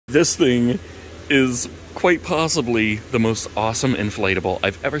This thing is quite possibly the most awesome inflatable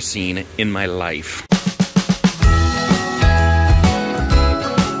I've ever seen in my life.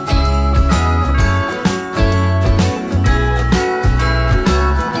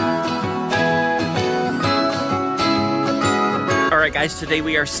 Alright guys, today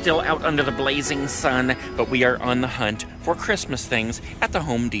we are still out under the blazing sun, but we are on the hunt for Christmas things at the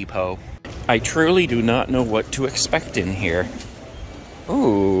Home Depot. I truly do not know what to expect in here.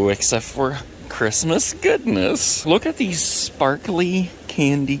 Ooh, except for Christmas goodness. Look at these sparkly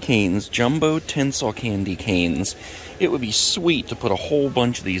candy canes, jumbo tinsel candy canes. It would be sweet to put a whole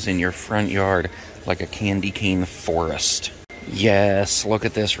bunch of these in your front yard, like a candy cane forest. Yes, look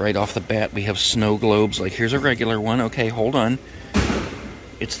at this right off the bat. We have snow globes. Like, here's a regular one. Okay, hold on.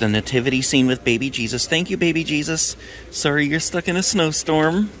 It's the nativity scene with baby Jesus. Thank you, baby Jesus. Sorry you're stuck in a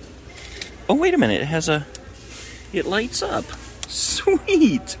snowstorm. Oh, wait a minute. It lights up.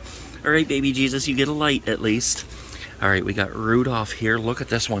 Sweet. All right, baby Jesus, you get a light at least. All right, we got Rudolph here. Look at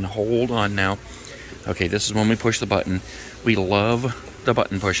this one. Hold on now. Okay, this is when we push the button. We love the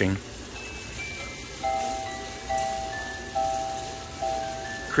button pushing.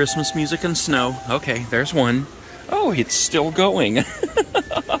 Christmas music and snow. Okay, there's one. Oh, it's still going.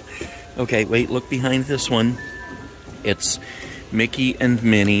 Okay, wait, look behind this one. It's Mickey and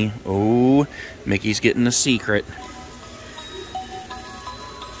Minnie. Oh, Mickey's getting a secret.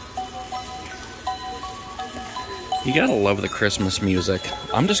 You gotta love the Christmas music.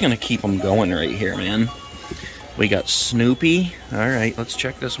 I'm just gonna keep them going right here, man. We got Snoopy. All right, let's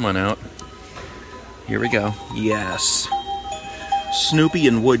check this one out. Here we go. Yes. Snoopy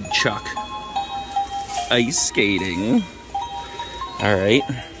and Woodchuck. Ice skating. All right.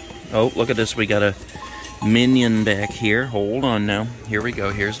 Oh, look at this. We got a Minion back here. Hold on now. Here we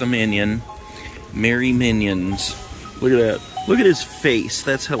go. Here's the Minion. Merry Minions. Look at that. Look at his face.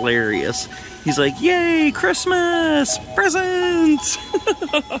 That's hilarious. He's like, yay, Christmas! Presents!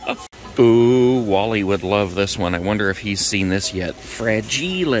 Ooh, Wally would love this one. I wonder if he's seen this yet.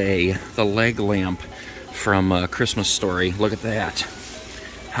 Fragile, the leg lamp from Christmas Story. Look at that.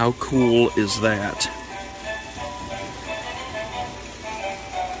 How cool is that?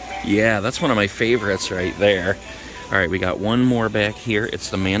 Yeah, that's one of my favorites right there. All right, we got one more back here. It's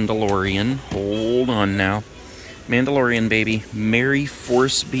the Mandalorian. Hold on now. Mandalorian, baby. Merry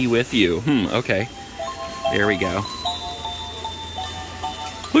Force be with you. Okay. There we go.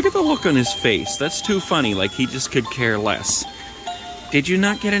 Look at the look on his face. That's too funny, like he just could care less. Did you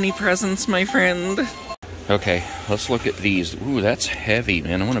not get any presents, my friend? Okay, let's look at these. Ooh, that's heavy,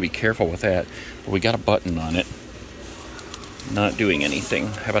 man. I want to be careful with that. But we got a button on it. Not doing anything.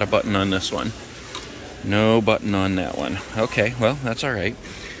 How about a button on this one? No button on that one. Okay, well, that's all right.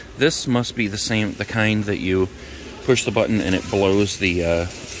 This must be the kind that you push the button and it blows the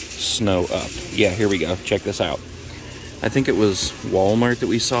snow up. Yeah, here we go. Check this out. I think it was Walmart that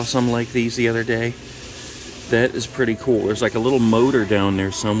we saw some like these the other day. That is pretty cool. There's like a little motor down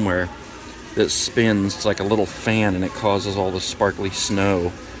there somewhere that spins. It's like a little fan and it causes all the sparkly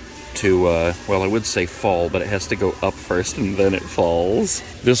snow to, well, I would say fall, but it has to go up first and then it falls.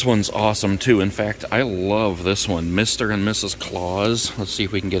 This one's awesome too. In fact, I love this one, Mr. and Mrs. Claus. Let's see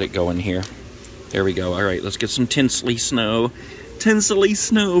if we can get it going here. There we go. All right, let's get some tinsely snow. Tinsely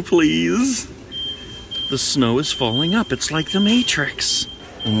snow, please. The snow is falling up. It's like the Matrix.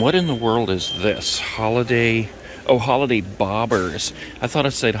 And what in the world is this? Holiday... Oh, holiday bobbers. I thought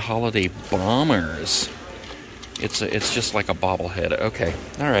it said holiday bombers. It's just like a bobblehead. Okay.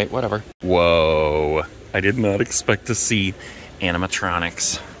 All right, whatever. Whoa. I did not expect to see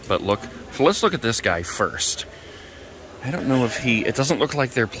animatronics. But look, let's look at this guy first. I don't know if it doesn't look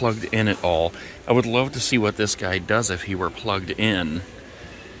like they're plugged in at all. I would love to see what this guy does if he were plugged in.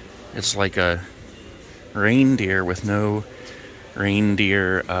 It's like a reindeer with no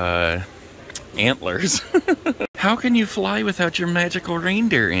reindeer antlers. How can you fly without your magical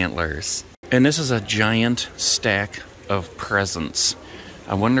reindeer antlers? And this is a giant stack of presents.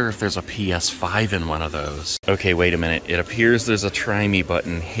 I wonder if there's a PS5 in one of those. Okay, wait a minute. It appears there's a Try Me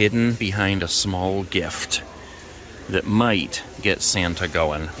button hidden behind a small gift that might get Santa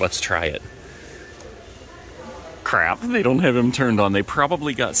going. Let's try it. Crap, they don't have him turned on. They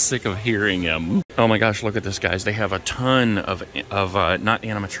probably got sick of hearing him. Oh my gosh, look at this, guys. They have a ton of not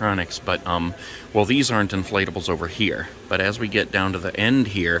animatronics, but, well, these aren't inflatables over here. But as we get down to the end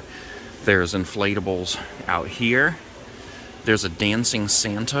here, there's inflatables out here. There's a dancing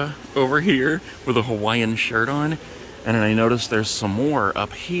Santa over here with a Hawaiian shirt on. And then I noticed there's some more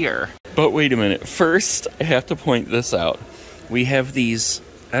up here. But wait a minute. First, I have to point this out. We have these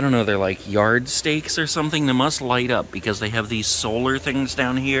I don't know, they're like yard stakes or something. They must light up because they have these solar things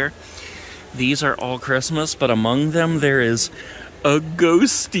down here. These are all Christmas, but among them there is a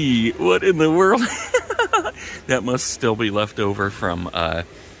ghosty. What in the world? That must still be left over from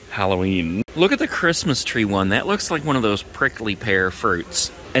Halloween. Look at the Christmas tree one. That looks like one of those prickly pear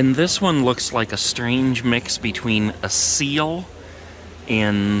fruits. And this one looks like a strange mix between a seal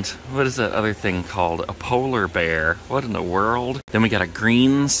and what is that other thing called? A polar bear. What in the world? Then we got a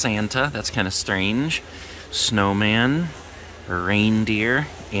green Santa. That's kind of strange. Snowman, a reindeer,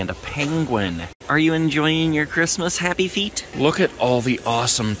 and a penguin. Are you enjoying your Christmas, Happy Feet? Look at all the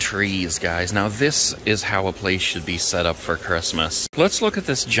awesome trees, guys. Now this is how a place should be set up for Christmas. Let's look at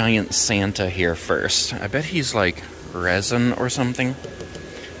this giant Santa here first. I bet he's like resin or something.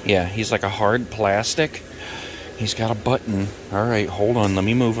 Yeah, he's like a hard plastic. He's got a button. All right, hold on. Let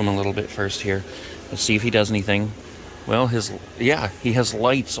me move him a little bit first here. Let's see if he does anything. Well, he has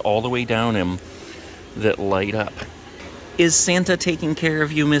lights all the way down him that light up. Is Santa taking care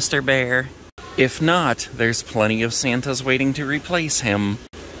of you, Mr. Bear? If not, there's plenty of Santas waiting to replace him.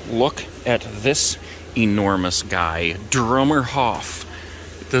 Look at this enormous guy, Drummer Hoff.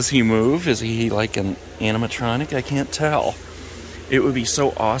 Does he move? Is he like an animatronic? I can't tell. It would be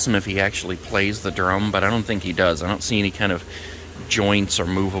so awesome if he actually plays the drum, but I don't think he does. I don't see any kind of joints or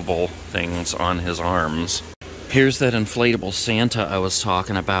movable things on his arms. Here's that inflatable Santa I was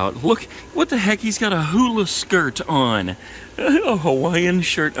talking about. Look, what the heck? He's got a hula skirt on. A Hawaiian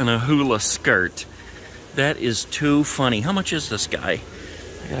shirt and a hula skirt. That is too funny. How much is this guy?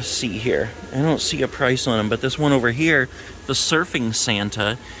 I gotta see here. I don't see a price on him, but this one over here, the surfing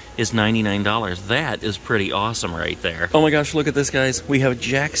Santa, is $99. That is pretty awesome right there. Oh my gosh, look at this, guys. We have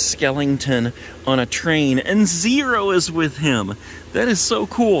Jack Skellington on a train, and Zero is with him. That is so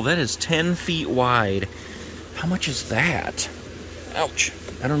cool. That is 10 feet wide. How much is that? Ouch.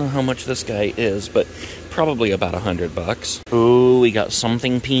 I don't know how much this guy is, but probably about $100. Ooh, we got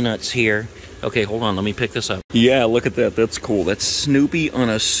something peanuts here. Okay, hold on. Let me pick this up. Yeah, look at that. That's cool. That's Snoopy on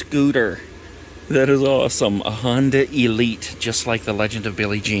a scooter. That is awesome. A Honda Elite, just like the Legend of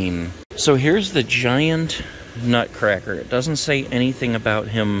Billie Jean. So here's the giant Nutcracker. It doesn't say anything about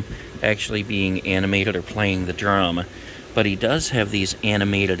him actually being animated or playing the drum, but he does have these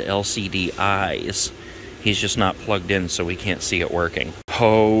animated LCD eyes. He's just not plugged in, so we can't see it working.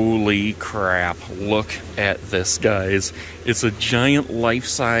 Holy crap. Look at this, guys. It's a giant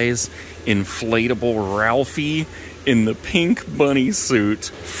life-size inflatable Ralphie in the pink bunny suit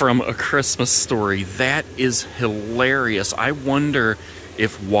from A Christmas Story. That is hilarious. I wonder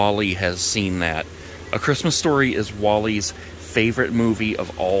if Wally has seen that. A Christmas Story is Wally's favorite movie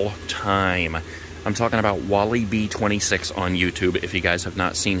of all time. I'm talking about Wally B26 on YouTube. If you guys have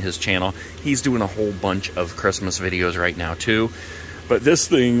not seen his channel, he's doing a whole bunch of Christmas videos right now too. But this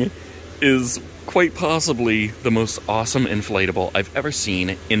thing is quite possibly the most awesome inflatable I've ever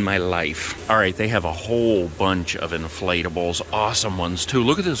seen in my life. All right, they have a whole bunch of inflatables, awesome ones too.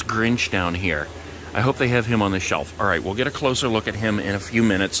 Look at this Grinch down here. I hope they have him on the shelf. All right, we'll get a closer look at him in a few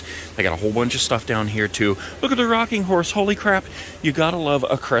minutes. They got a whole bunch of stuff down here too. Look at the rocking horse. Holy crap, you gotta love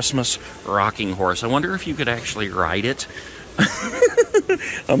a Christmas rocking horse. I wonder if you could actually ride it.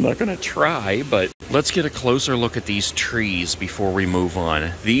 I'm not gonna try, but let's get a closer look at these trees before we move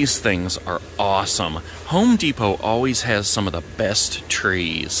on. These things are awesome. Home Depot always has some of the best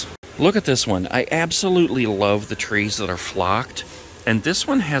trees. Look at this one. I absolutely love the trees that are flocked. And this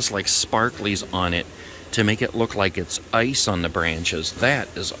one has like sparklies on it to make it look like it's ice on the branches.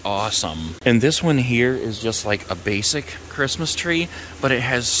 That is awesome. And this one here is just like a basic Christmas tree, but it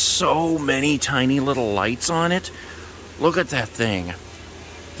has so many tiny little lights on it. Look at that thing.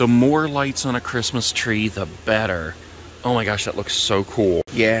 The more lights on a Christmas tree, the better. Oh my gosh, that looks so cool.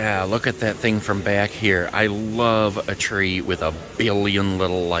 Yeah, look at that thing from back here. I love a tree with a billion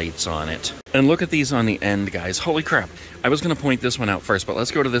little lights on it. And look at these on the end, guys. Holy crap. I was going to point this one out first, but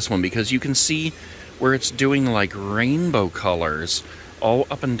let's go to this one because you can see where it's doing like rainbow colors all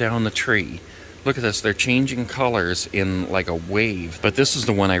up and down the tree. Look at this. They're changing colors in like a wave. But this is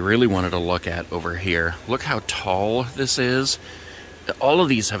the one I really wanted to look at over here. Look how tall this is. All of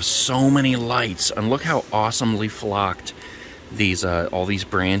these have so many lights, and look how awesomely flocked these all these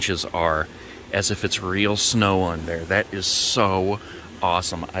branches are, as if it's real snow on there. That is so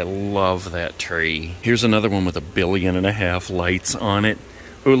awesome. I love that tree. Here's another one with 1.5 billion lights on it.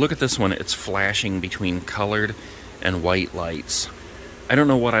 Oh, look at this one. It's flashing between colored and white lights. I don't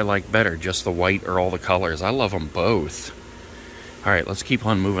know what I like better, just the white or all the colors. I love them both. All right, let's keep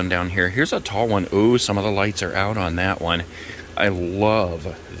on moving down here. Here's a tall one. Ooh, some of the lights are out on that one. I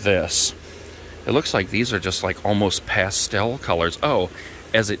love this. It looks like these are just like almost pastel colors. Oh,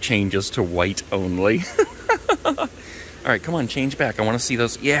 as it changes to white only. All right, come on, change back. I want to see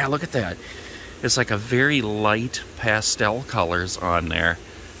those. Yeah, look at that. It's like a very light pastel colors on there.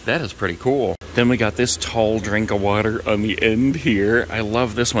 That is pretty cool. Then we got this tall drink of water on the end here. I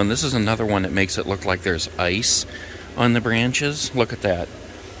love this one. This is another one that makes it look like there's ice on the branches. Look at that.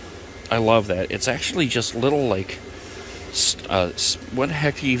 I love that. It's actually just little, like, what the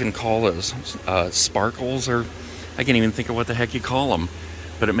heck do you even call those? Sparkles, or I can't even think of what the heck you call them.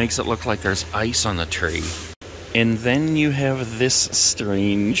 But it makes it look like there's ice on the tree. And then you have this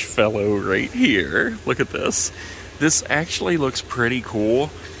strange fellow right here. Look at this. This actually looks pretty cool.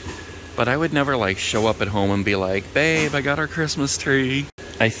 But I would never, like, show up at home and be like, babe, I got our Christmas tree.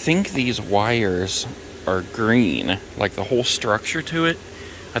 I think these wires are green, like the whole structure to it.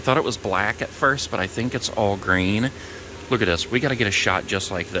 I thought it was black at first, but I think it's all green. Look at this. We got to get a shot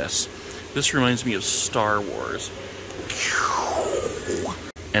just like this. This reminds me of Star Wars.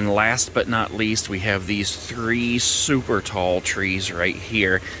 And last but not least, we have these 3 super tall trees right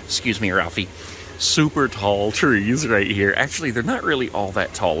here. Excuse me, Ralphie. Super tall trees right here. Actually, they're not really all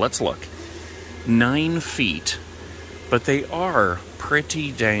that tall. Let's look. 9 feet. But they are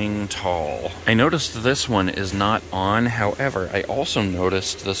pretty dang tall. I noticed this one is not on. However, I also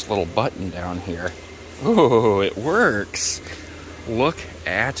noticed this little button down here. Oh, it works. Look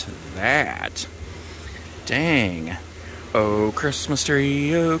at that. Dang. Oh, Christmas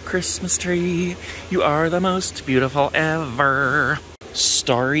tree, you are the most beautiful ever.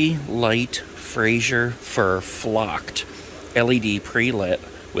 Starry Light Fraser Fir Flocked. LED pre-lit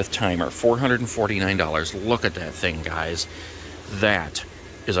with timer. $449. Look at that thing, guys. That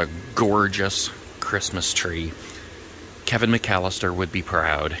is a gorgeous Christmas tree. Kevin McAllister would be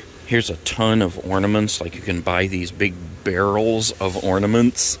proud. Here's a ton of ornaments. Like, you can buy these big barrels of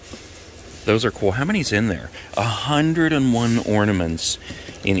ornaments. Those are cool. How many's in there? 101 ornaments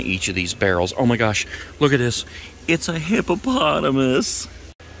in each of these barrels. Oh my gosh, look at this. It's a hippopotamus.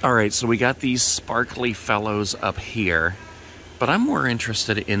 All right, so we got these sparkly fellows up here, but I'm more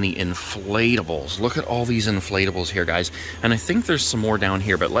interested in the inflatables. Look at all these inflatables here, guys. And I think there's some more down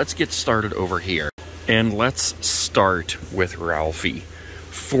here, but let's get started over here. And let's start with Ralphie.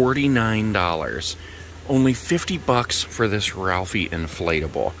 $49. Only 50 bucks for this Ralphie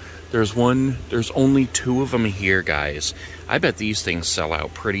inflatable. There's only 2 of them here, guys. I bet these things sell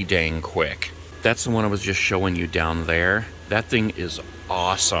out pretty dang quick. That's the one I was just showing you down there. That thing is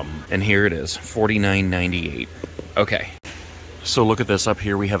awesome. And here it is, $49.98. Okay. So look at this up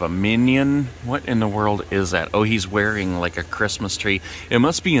here. We have a minion. What in the world is that? Oh, he's wearing like a Christmas tree. It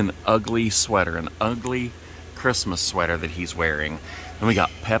must be an ugly sweater, an ugly Christmas sweater that he's wearing. Then we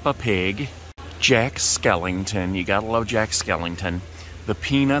got Peppa Pig, Jack Skellington. You gotta love Jack Skellington. The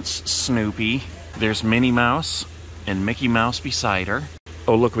Peanuts Snoopy. There's Minnie Mouse and Mickey Mouse beside her.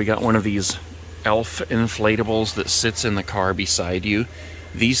 Oh, look, we got one of these elf inflatables that sits in the car beside you.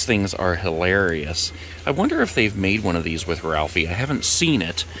 These things are hilarious. I wonder if they've made one of these with Ralphie. I haven't seen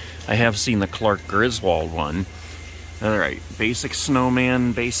it. I have seen the Clark Griswold one. All right, basic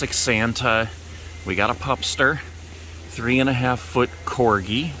snowman, basic Santa. We got a pupster. 3.5-foot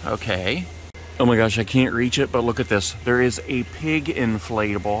corgi. Okay. Oh my gosh, I can't reach it, but look at this. There is a pig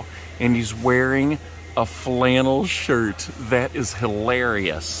inflatable, and he's wearing a flannel shirt. That is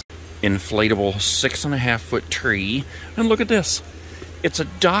hilarious. Inflatable 6.5-foot tree. And look at this. It's a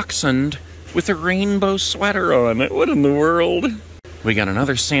dachshund with a rainbow sweater on it. What in the world? We got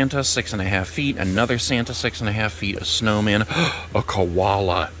another Santa, 6.5 feet. Another Santa, 6.5 feet. A snowman. A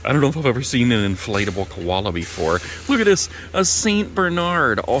koala. I don't know if I've ever seen an inflatable koala before. Look at this. A Saint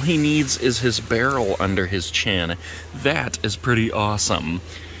Bernard. All he needs is his barrel under his chin. That is pretty awesome.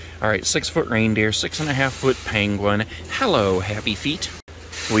 All right, 6-foot reindeer, 6.5-foot penguin. Hello, happy feet.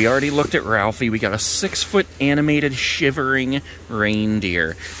 We already looked at Ralphie. We got a 6-foot animated shivering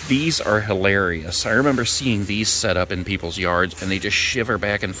reindeer. These are hilarious. I remember seeing these set up in people's yards, and they just shiver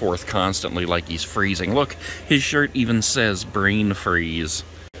back and forth constantly like he's freezing. Look, his shirt even says brain freeze.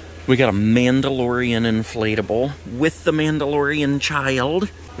 We got a Mandalorian inflatable with the Mandalorian child.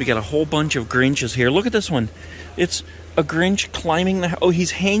 We got a whole bunch of Grinches here. Look at this one. It's a Grinch climbing the... Oh,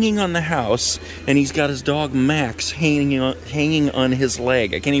 he's hanging on the house, and he's got his dog Max hanging on his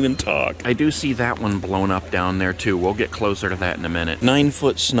leg. I can't even talk. I do see that one blown up down there, too. We'll get closer to that in a minute.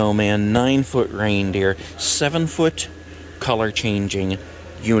 9-foot snowman, 9-foot reindeer, 7-foot color-changing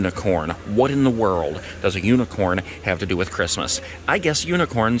unicorn. What in the world does a unicorn have to do with Christmas? I guess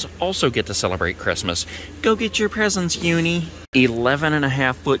unicorns also get to celebrate Christmas. Go get your presents, Uni.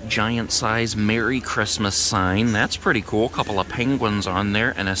 11.5-foot giant size Merry Christmas sign. That's pretty cool. Couple of penguins on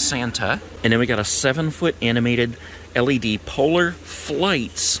there and a Santa. And then we got a 7-foot animated LED Polar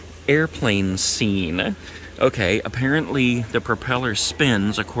Flights airplane scene. Okay, apparently the propeller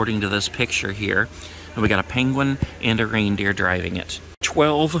spins according to this picture here. And we got a penguin and a reindeer driving it.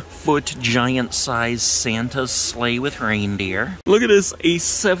 12-foot giant-sized Santa's sleigh with reindeer. Look at this, a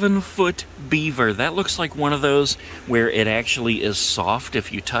 7-foot beaver. That looks like one of those where it actually is soft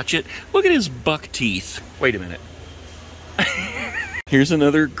if you touch it. Look at his buck teeth. Wait a minute. Here's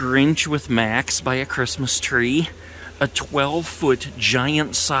another Grinch with Max by a Christmas tree. A 12-foot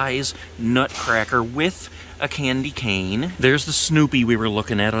giant-sized nutcracker with a candy cane. There's the Snoopy we were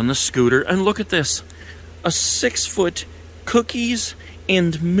looking at on the scooter. And look at this. A 6-foot cookies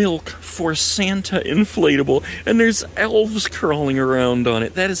and milk for Santa inflatable. And there's elves crawling around on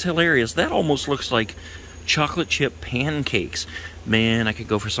it. That is hilarious. That almost looks like chocolate chip pancakes. Man, I could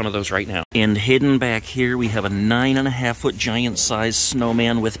go for some of those right now. And hidden back here, we have a 9.5-foot giant-sized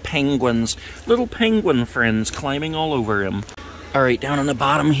snowman with penguins. Little penguin friends climbing all over him. All right, down on the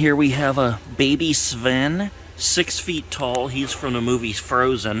bottom here, we have a baby Sven, 6 feet tall. He's from the movie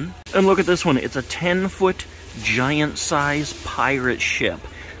Frozen. And look at this one. It's a 10-foot giant-sized pirate ship.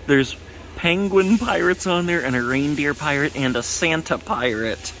 There's penguin pirates on there, and a reindeer pirate, and a Santa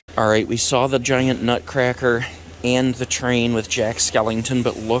pirate. All right, we saw the giant nutcracker and the train with Jack Skellington,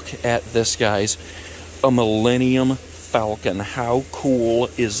 but look at this, guys. A Millennium Falcon. How cool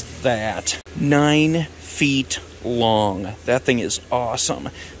is that? 9 feet long. That thing is awesome.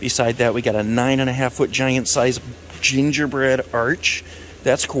 Beside that, we got a 9.5-foot giant-sized gingerbread arch.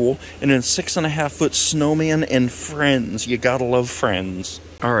 That's cool. And then 6.5-foot snowman and friends. You gotta love friends.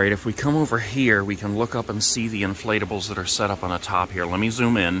 All right, if we come over here, we can look up and see the inflatables that are set up on the top here. Let me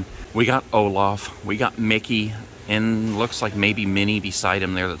zoom in. We got Olaf, we got Mickey, and looks like maybe Minnie beside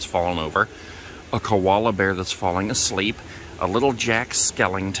him there that's fallen over. A koala bear that's falling asleep. A little Jack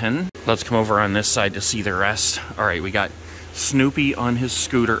Skellington. Let's come over on this side to see the rest. All right, we got Snoopy on his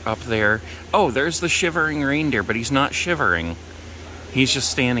scooter up there. Oh, there's the shivering reindeer, but he's not shivering. He's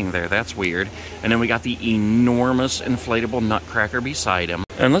just standing there. That's weird. And then we got the enormous inflatable nutcracker beside him.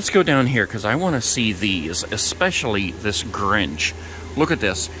 And let's go down here because I want to see these, especially this Grinch. Look at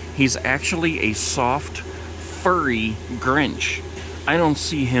this. He's actually a soft, furry Grinch. I don't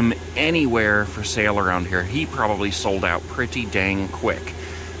see him anywhere for sale around here. He probably sold out pretty dang quick.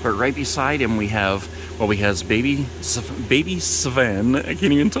 But right beside him we have, well, we have baby Sven. I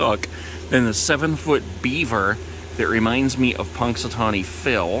can't even talk. Then the 7-foot beaver that reminds me of Punxsutawney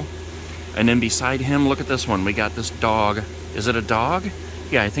Phil. And then beside him, look at this one. We got this dog. Is it a dog?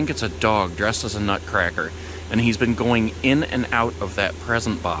 Yeah, I think it's a dog dressed as a nutcracker. And he's been going in and out of that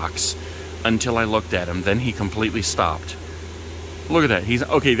present box until I looked at him. Then he completely stopped. Look at that. He's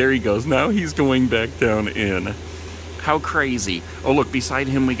okay, there he goes. Now he's going back down in. How crazy. Oh, look, beside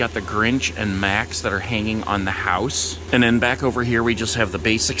him we got the Grinch and Max that are hanging on the house. And then back over here we just have the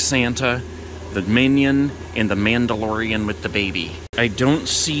basic Santa, the Minion, and the Mandalorian with the baby. I don't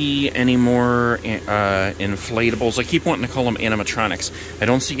see any more inflatables. I keep wanting to call them animatronics. I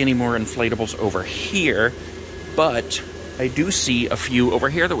don't see any more inflatables over here, but I do see a few over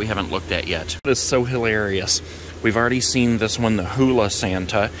here that we haven't looked at yet. It is so hilarious. We've already seen this one, the Hula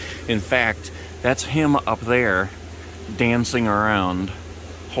Santa. In fact, that's him up there dancing around.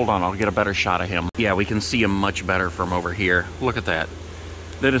 Hold on, I'll get a better shot of him. Yeah, we can see him much better from over here. Look at that.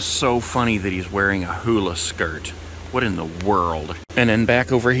 That is so funny that he's wearing a hula skirt. What in the world? And then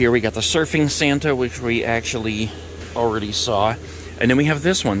back over here, we got the surfing Santa, which we actually already saw. And then we have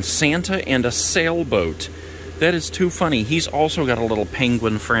this one, Santa and a sailboat. That is too funny. He's also got a little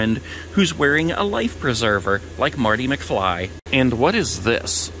penguin friend who's wearing a life preserver, like Marty McFly. And what is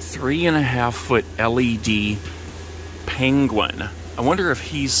this? 3.5-foot LED penguin. I wonder if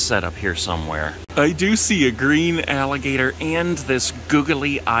he's set up here somewhere. I do see a green alligator and this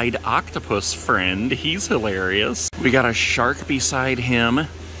googly-eyed octopus friend. He's hilarious. We got a shark beside him.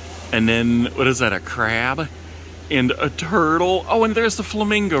 And then, what is that, a crab? And a turtle. Oh, and there's the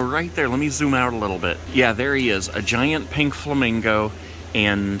flamingo right there. Let me zoom out a little bit. Yeah, there he is. A giant pink flamingo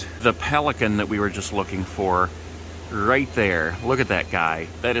and the pelican that we were just looking for right there. Look at that guy.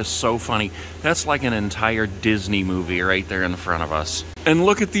 That is so funny. That's like an entire Disney movie right there in front of us. And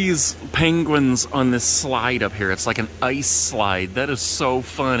look at these penguins on this slide up here. It's like an ice slide. That is so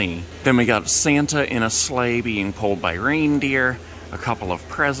funny. Then we got Santa in a sleigh being pulled by reindeer. A couple of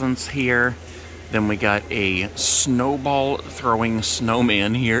presents here. Then we got a snowball throwing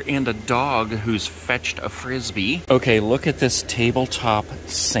snowman here and a dog who's fetched a frisbee. Okay, look at this tabletop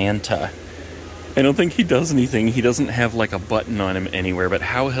Santa. I don't think he does anything. He doesn't have like a button on him anywhere, but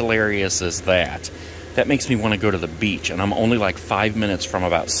how hilarious is that? That makes me want to go to the beach, and I'm only like 5 minutes from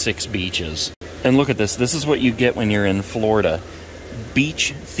about 6 beaches. And look at this. This is what you get when you're in Florida.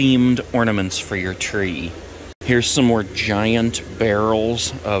 Beach-themed ornaments for your tree. Here's some more giant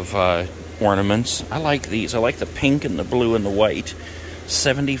barrels of ornaments. I like these. I like the pink and the blue and the white.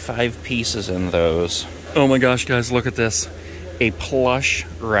 75 pieces in those. Oh my gosh, guys, look at this. A plush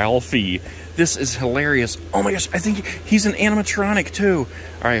Ralphie. This is hilarious. Oh my gosh, I think he's an animatronic too.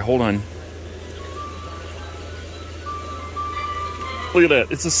 All right, hold on. Look at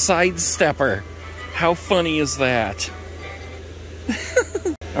that. It's a sidestepper. How funny is that?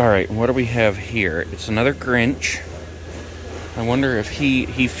 All right, what do we have here? It's another Grinch. I wonder if he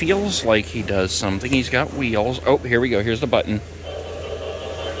feels like he does something. He's got wheels. Oh, here we go. Here's the button.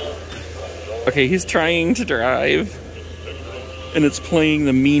 Okay, he's trying to drive. And it's playing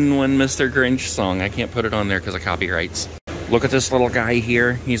the Mean One, Mr. Grinch song. I can't put it on there because of copyrights. Look at this little guy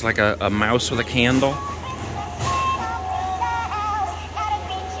here. He's like a mouse with a candle.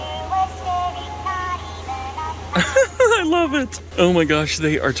 I love it. Oh my gosh,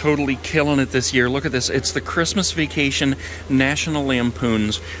 they are totally killing it this year. Look at this. It's the Christmas Vacation National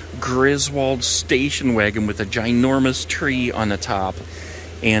Lampoon's Griswold station wagon with a ginormous tree on the top.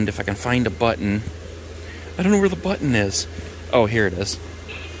 And if I can find a button, I don't know where the button is. Oh, here it is.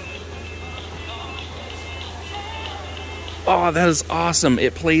 Oh, that is awesome.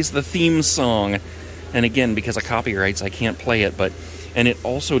 It plays the theme song. And again, because of copyrights, I can't play it, but... And it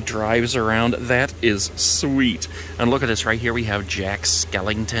also drives around. That is sweet. And look at this. Right here we have Jack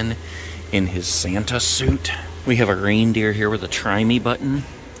Skellington in his Santa suit. We have a reindeer here with a try me button.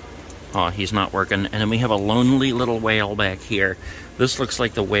 Oh, he's not working. And then we have a lonely little whale back here. This looks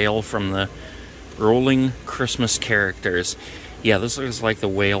like the whale from the Rolling Christmas Characters. Yeah, this looks like the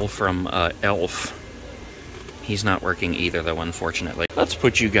whale from Elf. He's not working either, though, unfortunately. Let's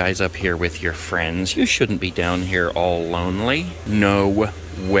put you guys up here with your friends. You shouldn't be down here all lonely. No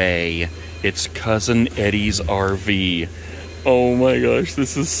way. It's Cousin Eddie's RV. Oh my gosh,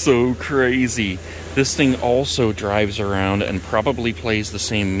 this is so crazy. This thing also drives around and probably plays the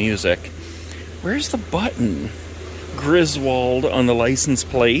same music. Where's the button? Griswold on the license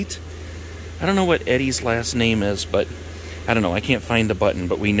plate. I don't know what Eddie's last name is, but I don't know. I can't find the button,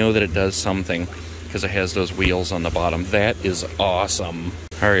 but we know that it does something because it has those wheels on the bottom. That is awesome.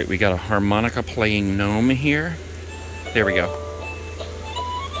 All right, we got a harmonica playing gnome here. There we go.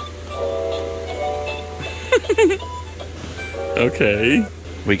 Okay.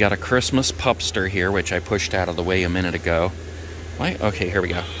 We got a Christmas pupster here, which I pushed out of the way a minute ago. Why? Okay, here we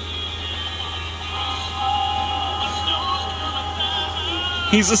go.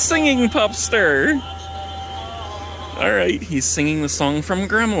 He's a singing pupster! Alright, he's singing the song from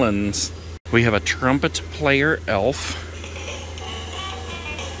Gremlins. We have a trumpet player elf.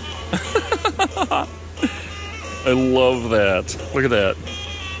 I love that. Look at that.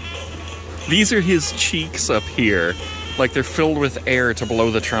 These are his cheeks up here. Like they're filled with air to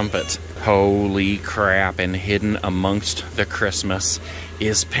blow the trumpet. Holy crap, and hidden amongst the Christmas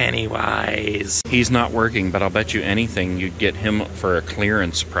is Pennywise. He's not working, but I'll bet you anything you'd get him for a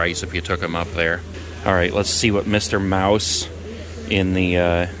clearance price if you took him up there. All right, let's see what Mr. Mouse in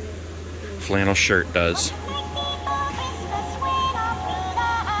the flannel shirt does.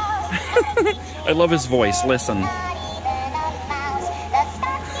 I love his voice, listen.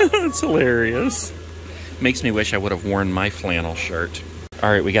 It's hilarious. Makes me wish I would have worn my flannel shirt.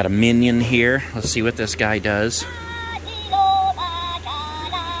 All right, we got a minion here. Let's see what this guy does.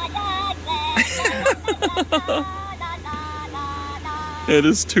 It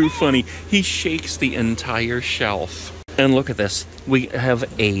is too funny. He shakes the entire shelf. And look at this. We have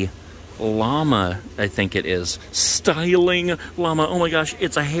a llama, I think it is. Styling llama. Oh my gosh,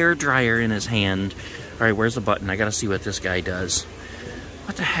 it's a hairdryer in his hand. All right, where's the button? I gotta see what this guy does.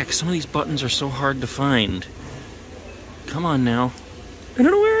 What the heck? Some of these buttons are so hard to find. Come on now. I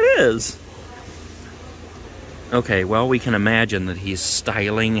don't know where it is. Okay, well, we can imagine that he's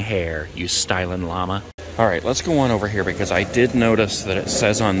styling hair, you styling llama. All right, let's go on over here because I did notice that it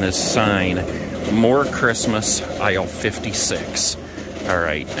says on this sign, More Christmas, aisle 56. All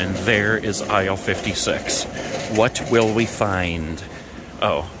right, and there is aisle 56. What will we find?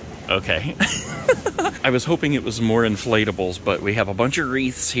 Oh, okay. I was hoping it was more inflatables, but we have a bunch of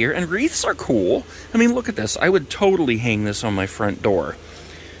wreaths here, and wreaths are cool. I mean, look at this. I would totally hang this on my front door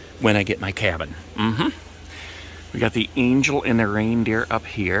when I get my cabin. We got the angel and the reindeer up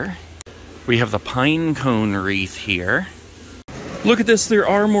here. We have the pine cone wreath here. Look at this, there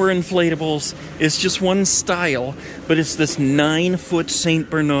are more inflatables. It's just one style, but it's this 9-foot St.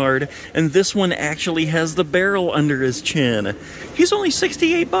 Bernard, and this one actually has the barrel under his chin. He's only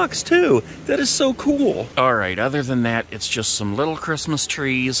 68 bucks too. That is so cool. All right, other than that, it's just some little Christmas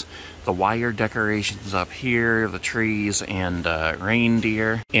trees, the wire decorations up here, the trees, and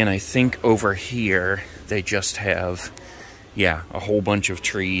reindeer. And I think over here, they just have, yeah, a whole bunch of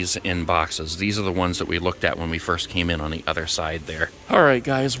trees in boxes. These are the ones that we looked at when we first came in on the other side there. All right,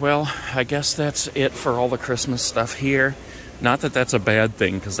 guys, well, I guess that's it for all the Christmas stuff here. Not that that's a bad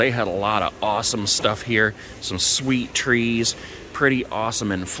thing, because they had a lot of awesome stuff here. Some sweet trees, pretty awesome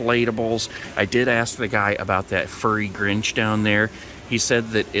inflatables. I did ask the guy about that furry Grinch down there. He said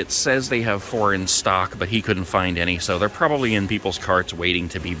that it says they have 4 in stock, but he couldn't find any, so they're probably in people's carts waiting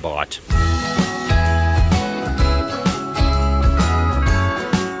to be bought.